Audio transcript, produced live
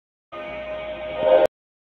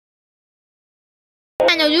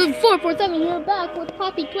no, dude, 447, you're back with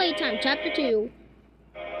Poppy Playtime, Chapter 2.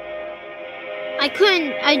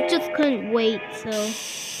 I just couldn't wait, so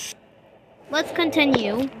let's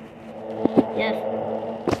continue. Yes.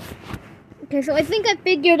 Okay, so I think I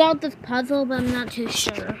figured out this puzzle, but I'm not too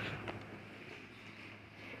sure.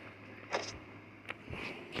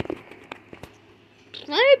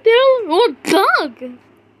 Hi, Bill. Oh, Doug.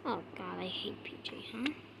 Oh, God, I hate PJ,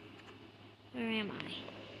 huh? Where am I?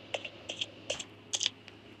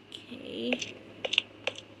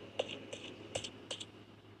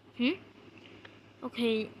 Okay.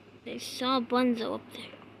 Okay, I saw Bunzo up there.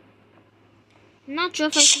 I'm not sure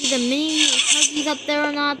if I see the mini Huggies up there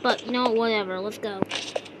or not, but you know, whatever. Let's go.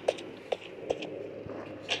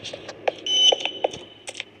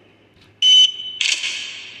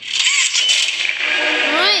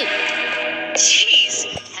 Alright. Jeez,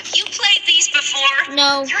 have you played these before?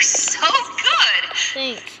 No. You're so good.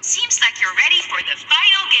 Thanks. Seems like you're ready for the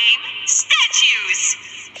final game, Statues.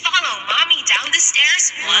 Follow Mommy down the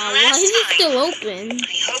stairs one last why is it time. still open?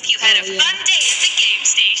 I hope you had a fun day at the game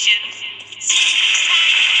station.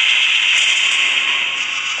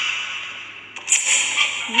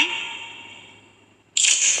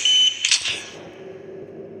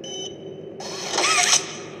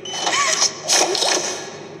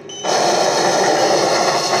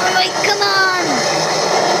 Alright, come on!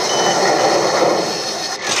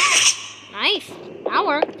 Nice. That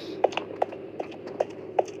works.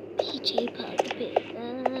 PJ Puppet.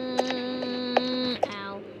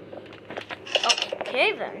 Ow. Okay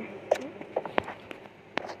then.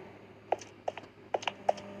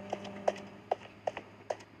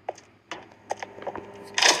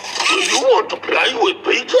 Do you want to play with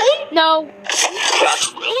PJ? No.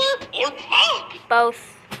 Caterpillar or Pug? Both.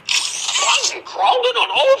 I'm crawling on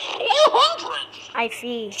all 400. I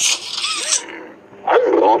see.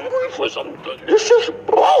 I'm hungry for some delicious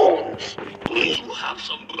bones. Do you have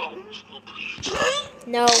some bones for PJ?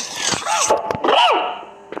 No.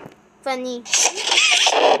 Funny.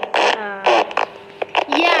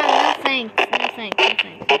 Yeah, no thanks. No thanks. No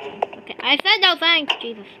thanks. Okay, I said no thanks.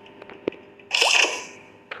 Jesus.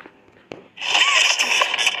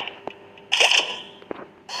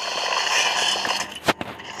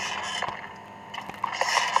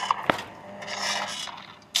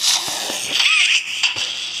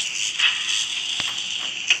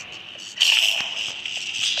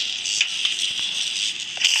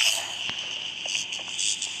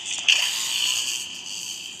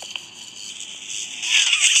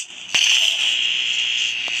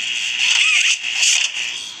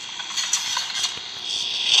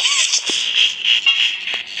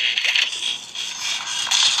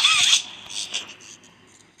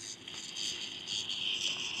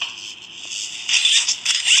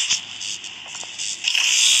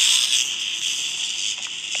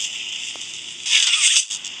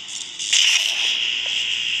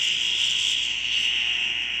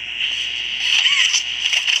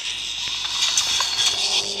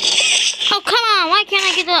 Oh, come on. Why can't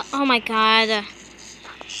I get the... Oh, my God.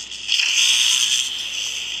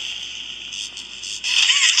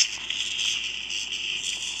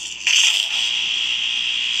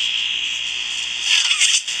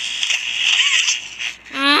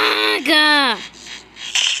 God.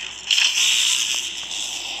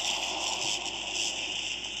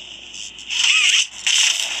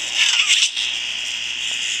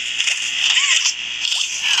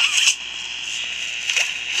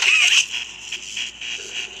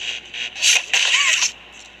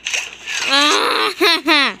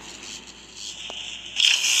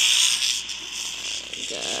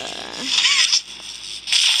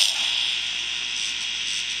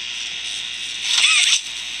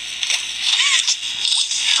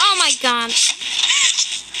 Oh my God.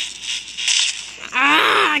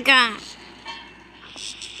 Ah, God.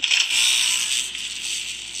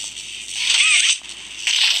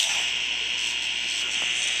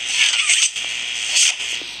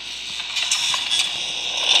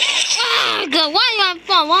 Ah, God, why do I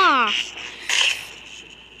fall off?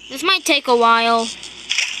 This might take a while.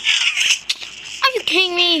 Are you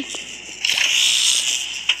kidding me?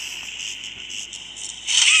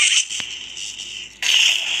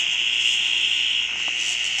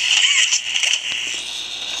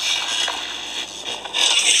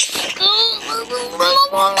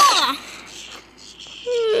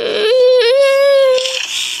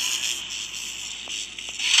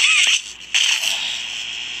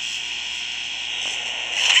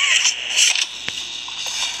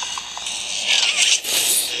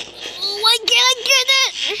 Why can't I get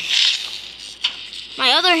it?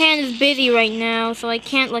 My other hand is busy right now, so I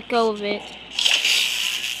can't let go of it.